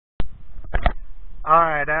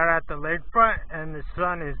Alright, out at the lakefront, and the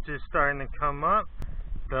sun is just starting to come up.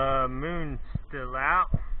 The moon's still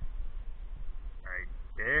out. Right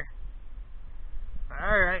there.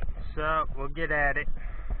 Alright, so we'll get at it.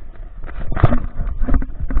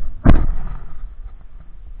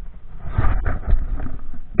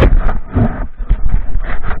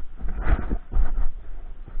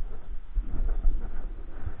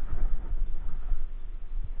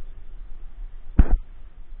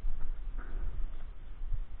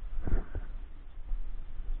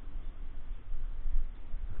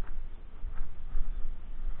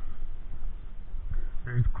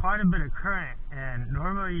 There's quite a bit of current, and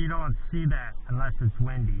normally you don't see that unless it's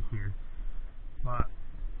windy here, but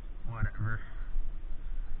whatever.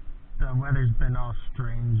 The weather's been all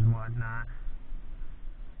strange and whatnot.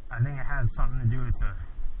 I think it has something to do with the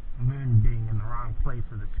moon being in the wrong place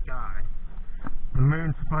of the sky. The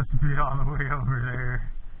moon's supposed to be all the way over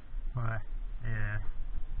there, but yeah,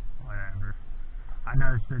 whatever. I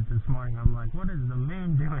noticed it this morning. I'm like, what is the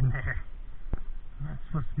moon doing there? I'm not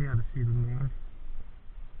supposed to be able to see the moon.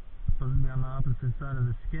 Supposed to be on the opposite side of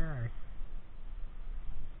the sky.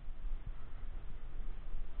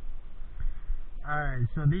 Alright,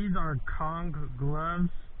 so these are Kong gloves,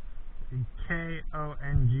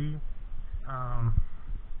 K-O-N-G.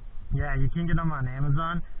 Yeah, you can get them on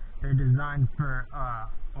Amazon. They're designed for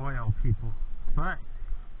oil people, but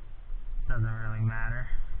it doesn't really matter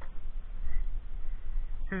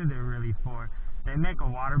who they're really for. They make a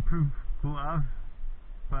waterproof glove,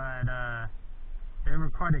 but they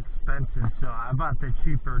were quite expensive, so I bought the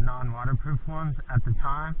cheaper non-waterproof ones at the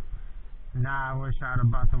time. Now I wish I would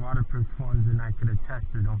have bought the waterproof ones and I could have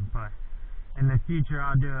tested them, but in the future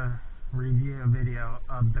I'll do a review video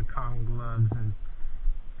of the Kong gloves and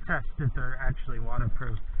test if they're actually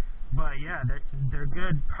waterproof. But yeah, they're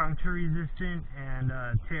good puncture resistant and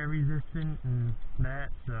tear resistant and that,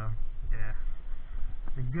 so yeah.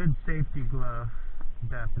 It's a good safety glove,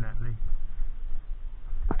 definitely.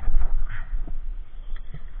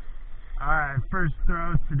 Alright, first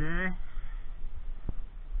throw today.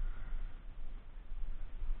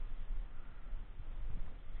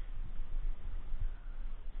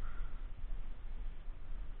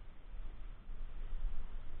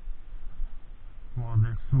 Well,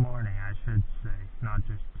 this morning I should say, not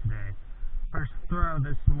just today. First throw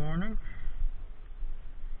this morning.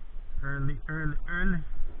 Early.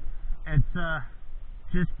 It's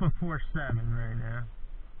just before 7 right now.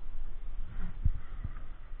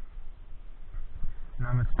 And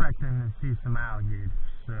I'm expecting to see some alligators,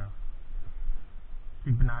 so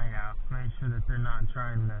keep an eye out. Make sure that they're not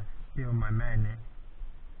trying to steal my magnet.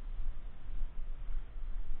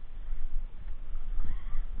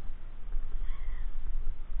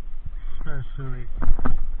 Especially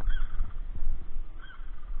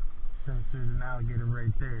since there's an alligator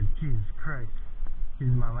right there. Jesus Christ.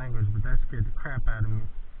 Excuse my language, but that scared the crap out of me.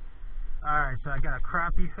 Alright, so I got a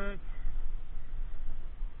crappie hook.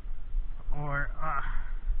 Or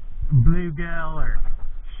bluegill or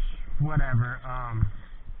whatever,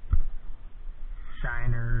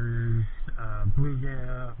 shiners,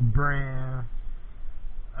 bluegill, brim,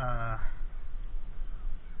 I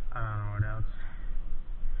don't know what else.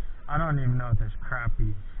 I don't even know if there's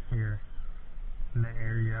crappies here in the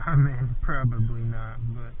area I'm in. Probably not,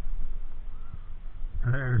 but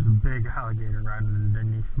there's a big alligator right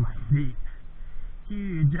underneath my feet.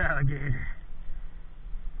 Huge alligator.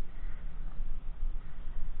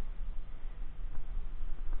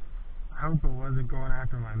 I hope it wasn't going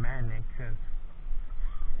after my magnet, because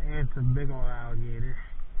it's a big old alligator.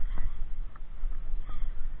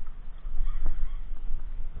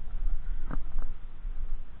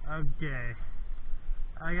 Okay,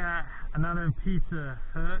 I got another piece of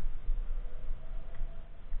hook.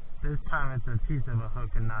 This time it's a piece of a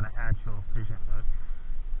hook and not an actual fishing hook.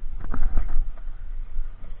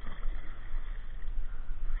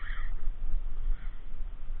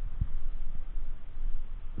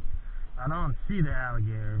 I don't see the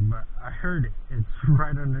alligator, but I heard it. It's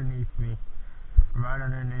right underneath me, right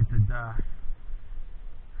underneath the dock.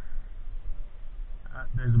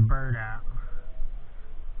 There's a bird out.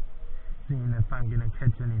 Seeing if I'm gonna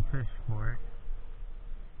catch any fish for it.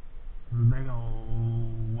 A big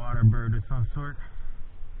old water bird of some sort.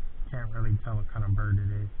 Can't really tell what kind of bird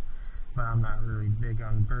it is, but I'm not really big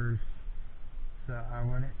on birds, so I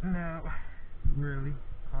wouldn't know, really,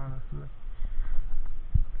 honestly.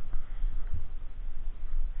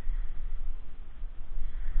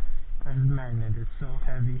 This magnet is so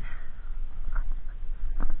heavy.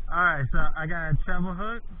 Alright, so I got a treble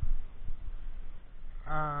hook.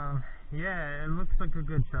 Yeah, it looks like a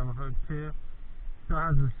good treble hook too. Still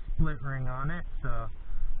has a split ring on it, so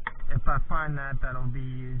if I find that, that'll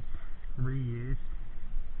be reused.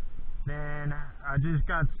 Then I just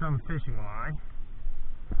got some fishing line.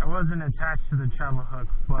 It wasn't attached to the treble hook,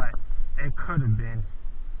 but it could have been.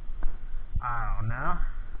 I don't know.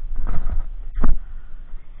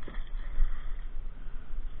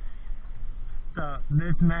 So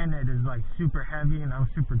this magnet is like super heavy and I'm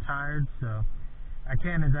super tired, so I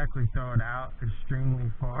can't exactly throw it out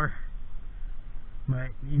extremely far.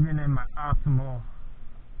 But even in my optimal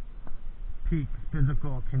peak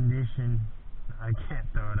physical condition, I can't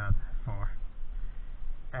throw it out that far.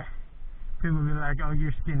 People be like, oh,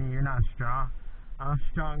 you're skinny, you're not strong. I'm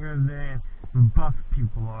stronger than buff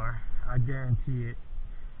people are. I guarantee it.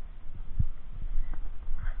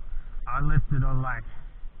 I lifted a like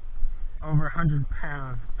over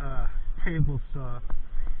 100-pound table saw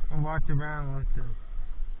and walked around with it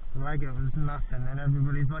like it was nothing, and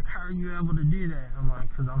everybody's like, how are you able to do that? I'm like,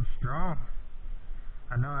 because I'm strong.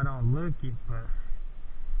 I know I don't look it, but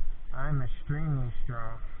I'm extremely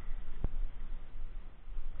strong.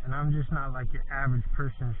 And I'm just not like your average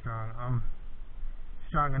person strong. I'm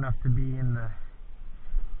strong enough to be in the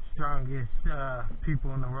strongest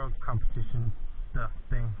people in the world competition stuff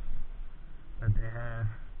things that they have.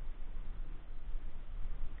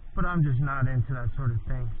 But I'm just not into that sort of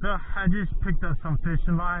thing. So I just picked up some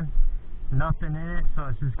fishing line, nothing in it, so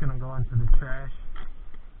it's just gonna go into the trash.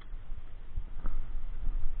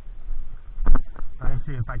 Let me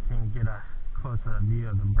see if I can get a closer view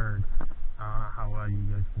of the bird. I don't know how well you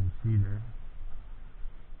guys can see there.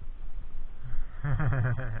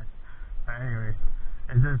 Anyway,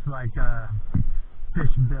 it's just like a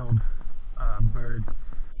fish-billed bird.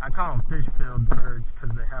 I call them fish-billed birds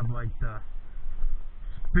because they have like the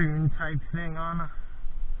spoon type thing on them.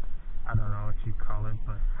 I don't know what you call it,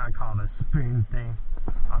 but I call it a spoon thing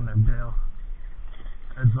on their bill.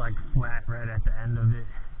 It's like flat right at the end of it.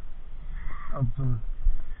 Helps them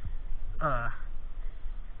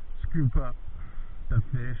scoop up the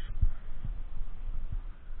fish.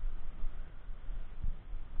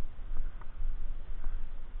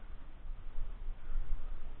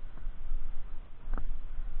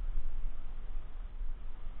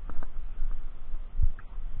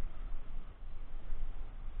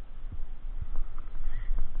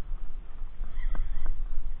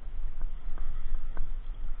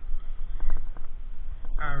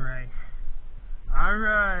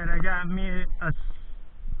 Alright, I got me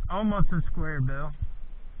almost a square bill.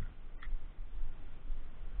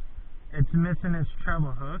 It's missing its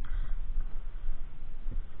treble hooks,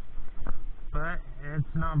 but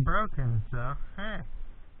it's not broken, so hey.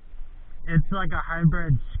 It's like a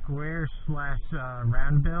hybrid square slash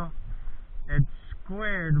round bill. It's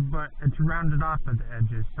squared, but it's rounded off at the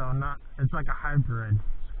edges, so it's like a hybrid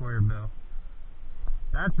square bill.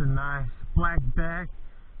 That's a nice black back.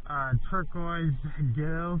 Turquoise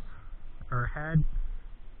gills or head,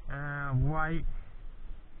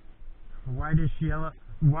 whitish yellow,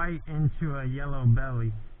 white into a yellow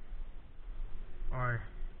belly, or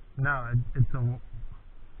no, it's a,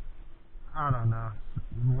 I don't know,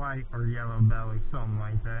 white or yellow belly, something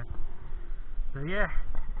like that. So yeah,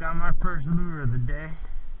 got my first lure of the day.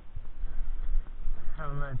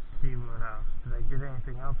 Let's see what else. Did I get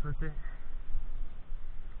anything else with it?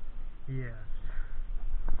 Yes.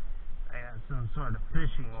 I got some sort of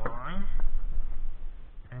fishing line.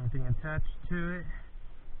 Anything attached to it?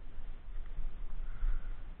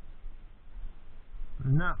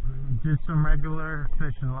 No, just some regular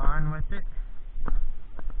fishing line with it.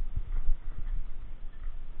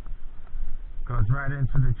 Goes right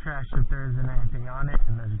into the trash if there isn't anything on it,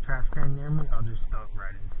 and there's a trash can near me, I'll just throw it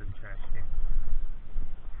right into the trash can.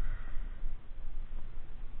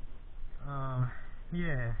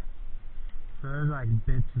 Yeah. So there's like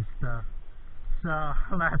bits of stuff. So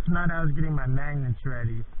last night I was getting my magnets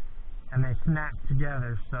ready, and they snapped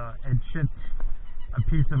together, so it chipped a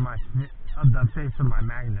piece of the face of my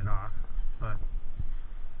magnet off. But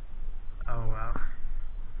oh well.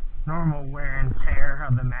 Normal wear and tear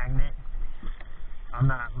of the magnet. I'm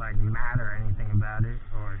not like mad or anything about it,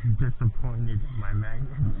 or disappointed in my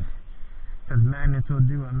magnets, because magnets will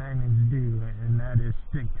do what magnets do, and that is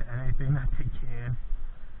stick to anything that they can,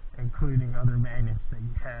 including other magnets that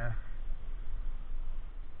you have.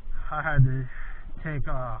 I had to take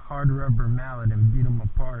a hard rubber mallet and beat them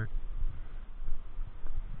apart.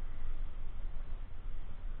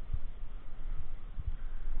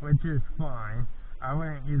 Which is fine. I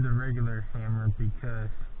wouldn't use a regular hammer because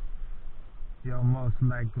you'll most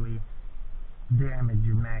likely damage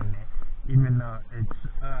your magnet, even though it's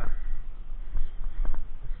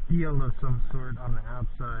steel of some sort on the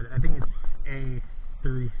outside. I think it's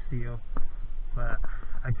 3 steel, but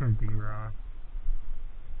I could be wrong.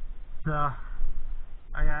 So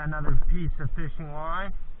I got another piece of fishing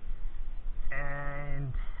line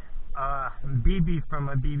and BB from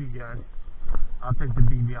a BB gun. I'll take the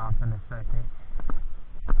BB off in a second.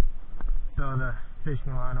 Throw the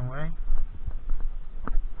fishing line away,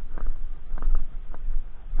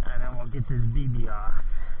 and then we'll get this BB off.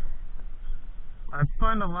 I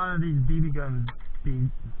find a lot of these BB gun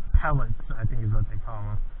pellets, I think is what they call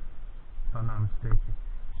them, if I'm not mistaken.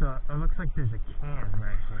 So it looks like there's a can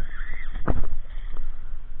right here.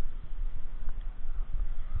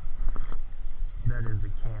 That is a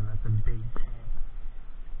can, that's a big can.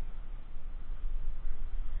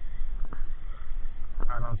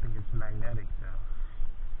 I don't think it's magnetic though.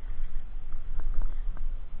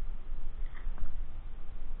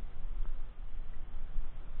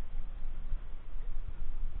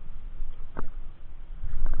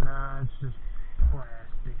 Nah, it's just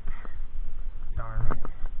plastic. Darn it.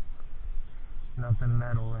 Nothing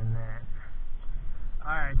metal in that.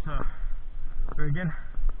 Alright, so we're gonna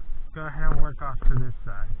go ahead and work off to this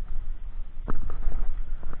side.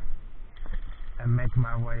 And make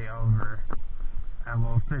my way over. And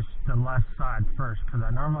we'll fish the left side first, because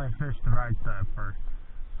I normally fish the right side first.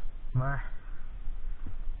 But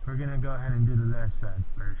we're gonna go ahead and do the left side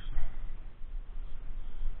first.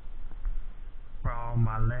 For all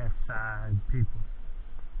my left side people.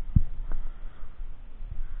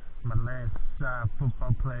 My left side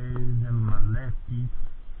football players and my lefties.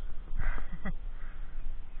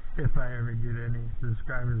 If I ever get any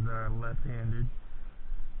subscribers that are left-handed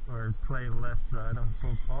or play left side on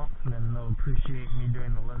football, then they'll appreciate me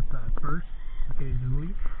doing the left side first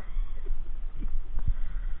occasionally.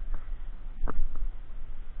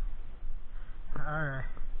 Alright,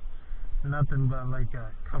 nothing but like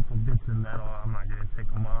a couple bits of metal. I'm not gonna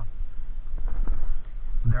take them off.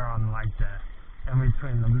 They're on like that. In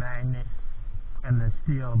between the magnet and the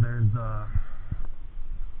steel, there's a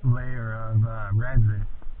layer of resin.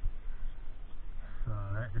 So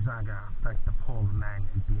that is not going to affect the pull of the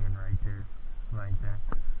magnet being right there, like that.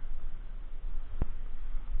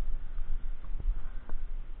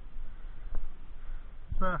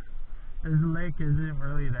 So this lake isn't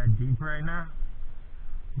really that deep right now.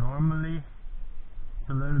 Normally it's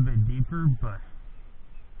a little bit deeper, but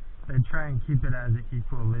they try and keep it as an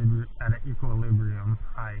equilibrium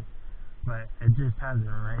height. But it just hasn't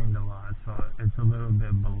rained a lot, so it's a little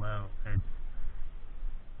bit below its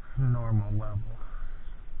normal level.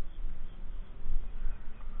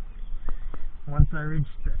 Once I reach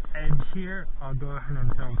the edge here, I'll go ahead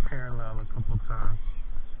and throw parallel a couple times.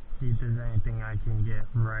 See if there's anything I can get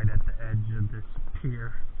right at the edge of this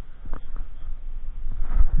pier.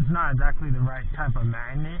 It's not exactly the right type of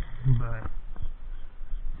magnet, but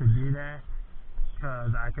to do that,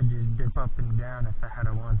 because I could just dip up and down if I had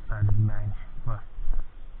a one-sided magnet. But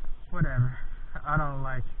whatever. I don't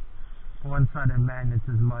like one-sided magnets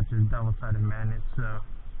as much as double-sided magnets, so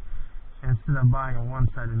instead of buying a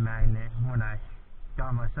one-sided magnet, when I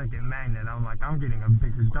got my second magnet, I'm like, I'm getting a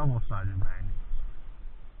bigger double-sided magnet.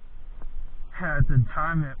 At the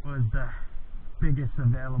time, it was the biggest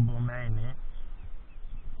available magnet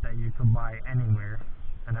that you could buy anywhere,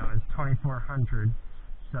 and it was 2,400,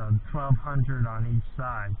 so 1,200 on each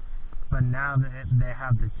side. But now that they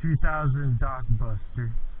have the 2,000 dock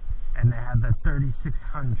buster, and they have the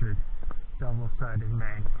 3,600 double-sided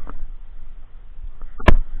magnet.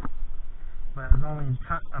 But it's only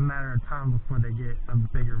a matter of time before they get a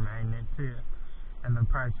bigger magnet too, and the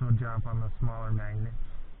price will drop on the smaller magnets,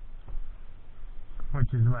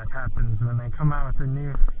 which is what happens when they come out with a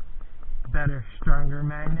new, better, stronger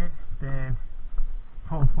magnet than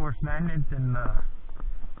full force magnet. Then the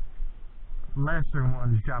lesser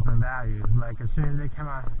ones drop in value. Like as soon as they come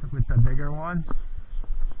out with the bigger ones,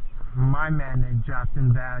 my magnet dropped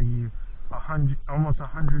in value almost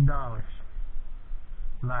 $100.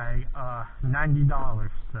 Like $90,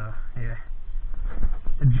 so yeah,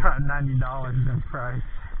 it dropped $90 in price.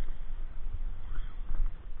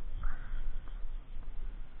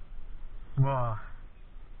 Well,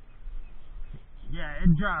 yeah,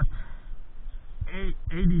 it dropped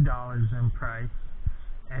 $80 in price,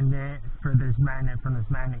 and then for this magnet from this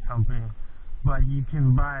magnet company. But you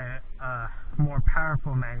can buy a more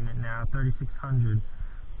powerful magnet now, 3,600,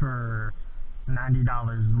 for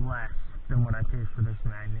 $90 less than what I paid for this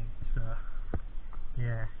magnet. So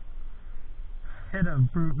yeah, hit up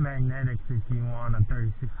Brute Magnetics if you want a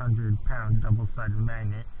 3,600 pound double-sided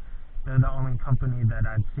magnet. They're the only company that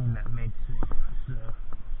I've seen that makes it. So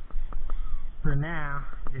for now,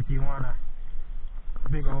 if you want a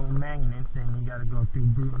big old magnet, then you gotta go through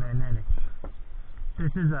Brute Magnetics.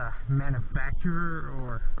 this is a manufacturer,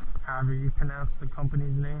 or however you pronounce the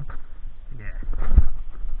company's name. Yeah.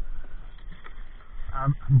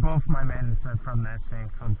 Both my magnets are from that same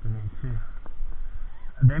company too.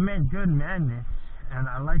 They make good magnets, and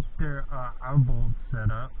I like their bolt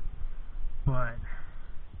setup, but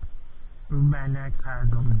Magnex has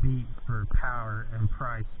them beat for power and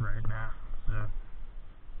price right now. So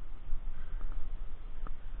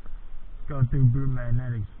go through Brute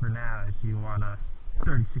Magnetics for now if you want a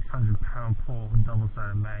 3,600 pound pole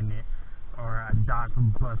double-sided magnet, or a Doc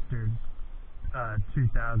Buster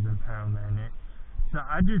 2,000 pound magnet. So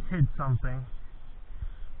I just hit something,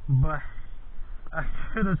 but I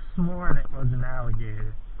could have sworn it was an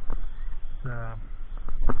alligator. So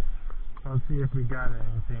we'll see if we got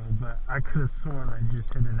anything, but I could have sworn I just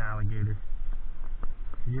hit an alligator.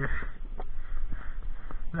 Yeah,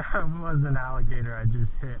 that was an alligator I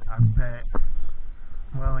just hit. I bet,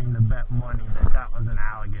 willing to bet money that that was an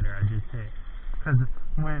alligator I just hit. Because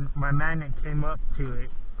when my magnet came up to it,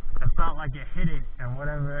 it felt like it hit it, and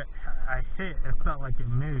whatever I hit, it felt like it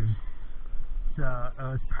moved. So it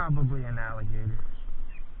was probably an alligator.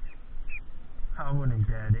 I wouldn't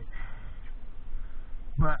doubt it.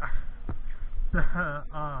 But the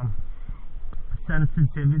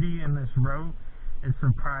sensitivity in this rope is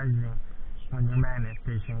surprising when you're magnet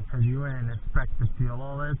fishing, because you wouldn't expect to feel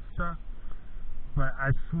all that stuff. But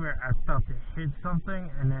I swear I felt it hit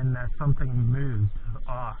something, and then that something moved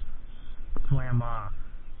off, swam off.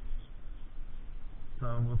 So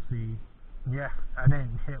we'll see. Yeah, I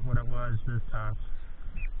didn't hit what it was this time.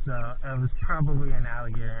 So it was probably an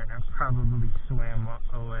alligator, and I probably swam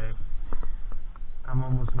away. I'm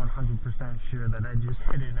almost 100% sure that I just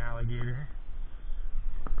hit an alligator.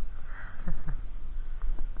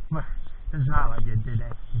 But it's not like it did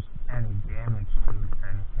any damage to it or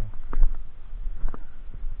anything.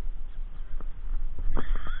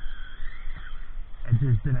 I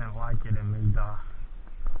just didn't like it and moved off.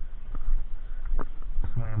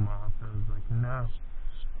 Swam off. I was like, no,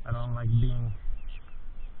 I don't like being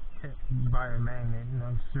hit by a magnet,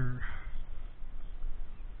 no sir.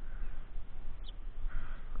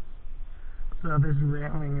 So this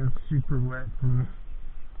railing is super wet from me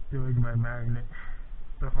doing my magnet,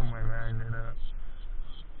 throwing my magnet up.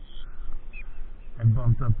 I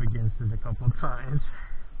bumped up against it a couple times.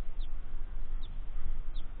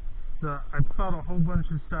 So I caught a whole bunch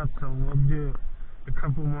of stuff, so we'll do a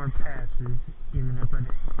couple more passes, even if I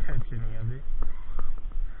didn't catch any of it.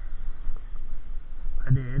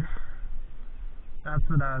 I did. That's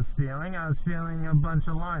what I was feeling. I was feeling a bunch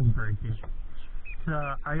of line breaking.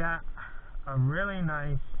 So I got a really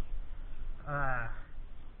nice,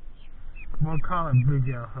 we'll call it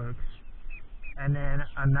bluegill hooks, and then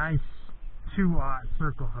a nice 2-aught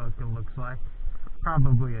circle hook, it looks like.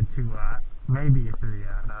 Probably a 2-aught, maybe a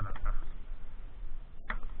 3-aught, I don't know.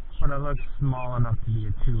 But it looks small enough to be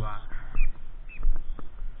a 2-aught.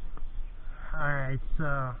 Alright,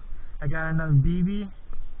 so I got another BB,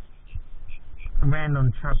 a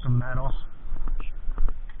random chunk of metal.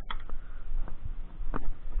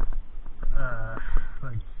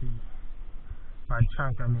 Let's see. By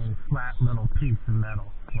chunk I mean flat little piece of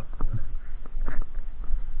metal. Whatever.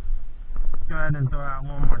 Go ahead and throw out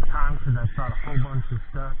one more time, because I saw a whole bunch of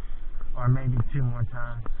stuff. Or maybe 2 more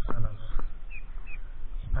times. I don't know.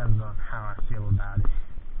 Depends on how I feel about it.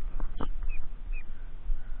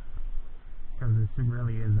 Because this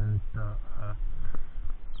really isn't the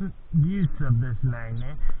use of this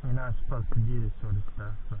magnet. You're not supposed to do this sort of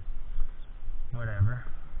stuff, but whatever.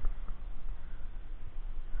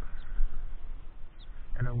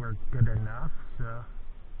 It'll work good enough, so.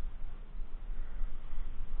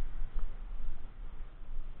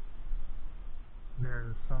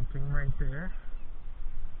 There's something right there.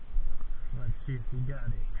 Let's see if we got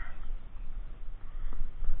it.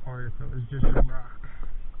 Or if it was just a rock.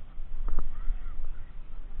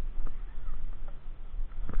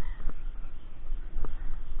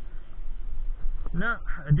 No,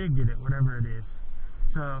 I did get it, whatever it is.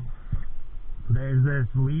 So, there's this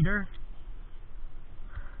leader.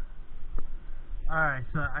 Alright,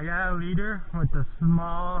 so I got a leader with a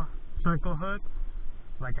small circle hook,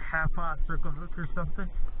 like a 1/2-aught circle hook or something.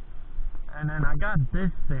 And then I got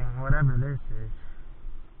this thing, whatever this is.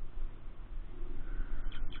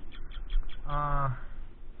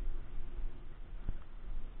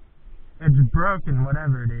 It's broken,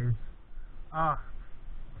 whatever it is. Oh.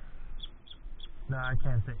 No, I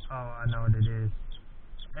can't say. Oh, I know what it is.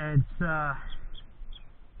 It's,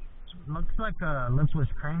 looks like a lipless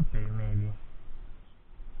crankbait, maybe.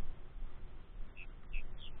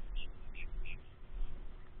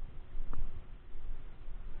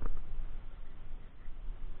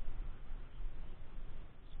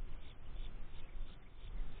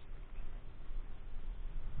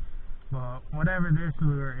 Well, whatever this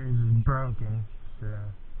lure is broken, so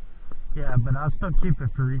yeah, but I'll still keep it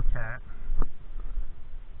for recat.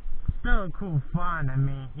 Still a cool find, I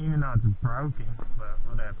mean, even though it's broken, but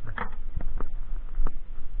whatever.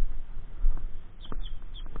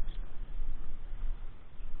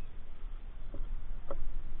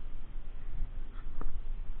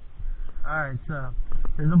 Alright, so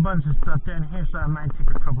there's a bunch of stuff down here, so I might take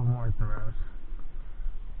a couple more throws.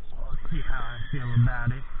 We'll see how I feel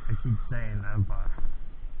about it. I keep saying that, but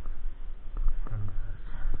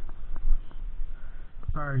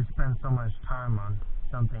sorry to spend so much time on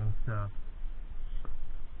something so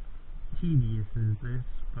tedious as this,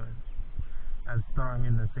 but as throwing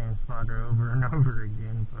in the same spot over and over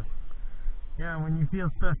again. But yeah, when you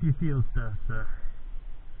feel stuff, you feel stuff, so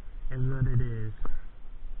it's what it is.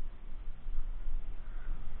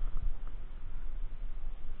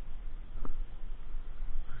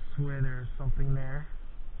 I swear there's something there,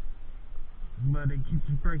 but it keeps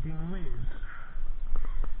breaking loose.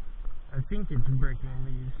 I think it's breaking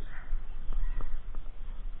loose.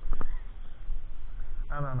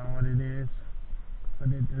 I don't know what it is, but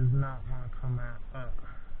it does not want to come out up.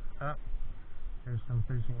 Up. There's some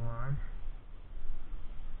fishing line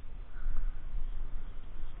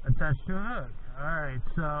attached to a hook. Alright,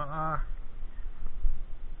 so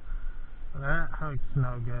that hook's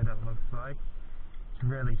no good, it looks like. It's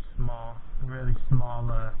really small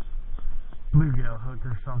bluegill hook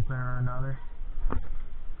or something or another.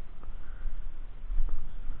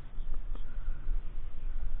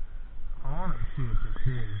 I want to see what this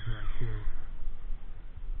is right here.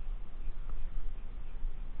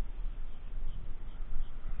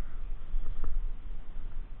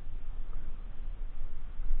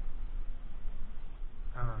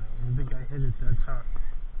 I don't even think I hit it that time.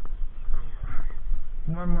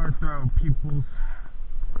 One more throw, peoples.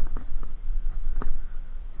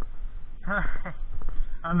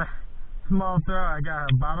 On the small throw, I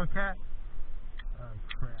got a bottle cap. Oh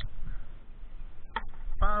crap.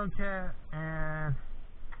 Bottle cap and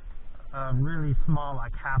a really small,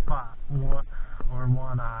 like half-pot one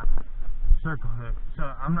circle hook. So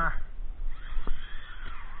I'm not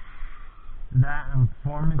that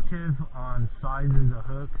informative on sizes of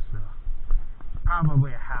hooks, so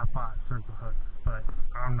probably a half-pot circle hook, but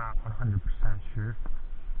I'm not 100% sure.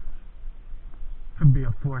 Could be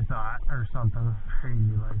a 4/0 or something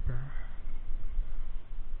crazy like that,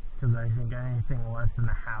 because I think anything less than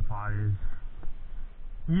a half-pot is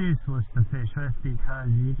useless to fish with, because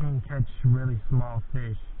you can catch really small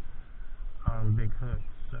fish on big hooks.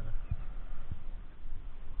 So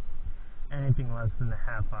anything less than a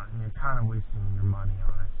half-pot, and you're kind of wasting your money,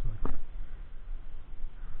 honestly.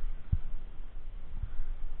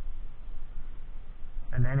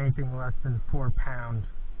 And anything less than 4-pound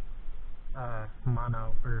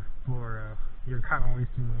mono or fluoro, you're kind of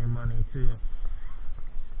wasting your money too.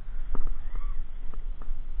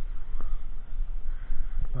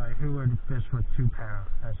 Like, who would fish with 2 pounds?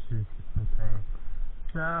 That's just insane.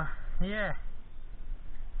 So yeah,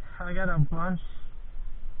 I got a bunch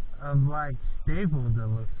of like staples, it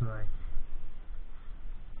looks like.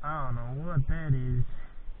 I don't know what that is,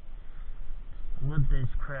 what this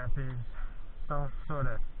crap is. Some sort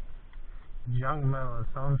of junk metal of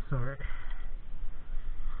some sort.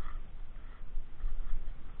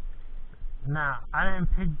 Now, I didn't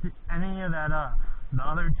pick any of that up the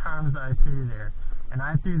other times I threw there. And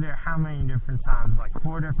I threw there how many different times? Like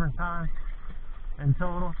 4 different times in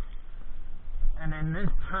total. And then this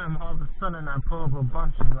time, all of a sudden, I pull up a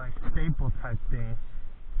bunch of like staple type things.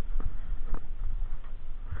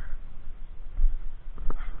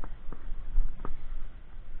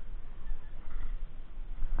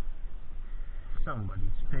 Somebody's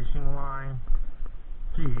fishing line.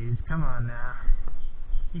 Jeez, come on now.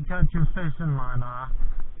 You cut your fishing line off.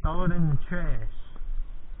 Throw it in the trash.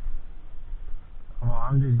 Well,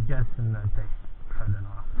 I'm just guessing that they cut it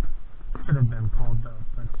off. Should have been pulled up,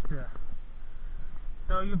 but still.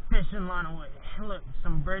 Throw your fishing line away. Look,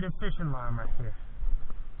 some braided fishing line right here.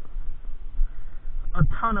 A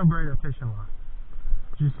ton of braided fishing line.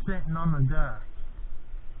 Just sitting on the dock.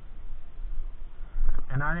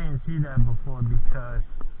 And I didn't see that before because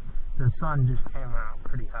the sun just came out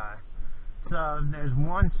pretty high. So there's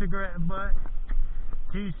 1 cigarette butt,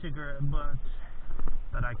 2 cigarette butts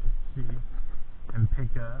that I can see and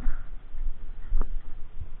pick up.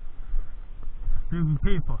 Stupid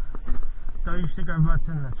people. Throw your cigarette butts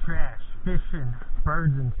in the trash. Fishing,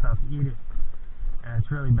 birds and stuff eat it. And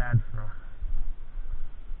it's really bad for them.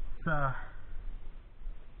 So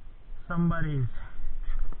somebody's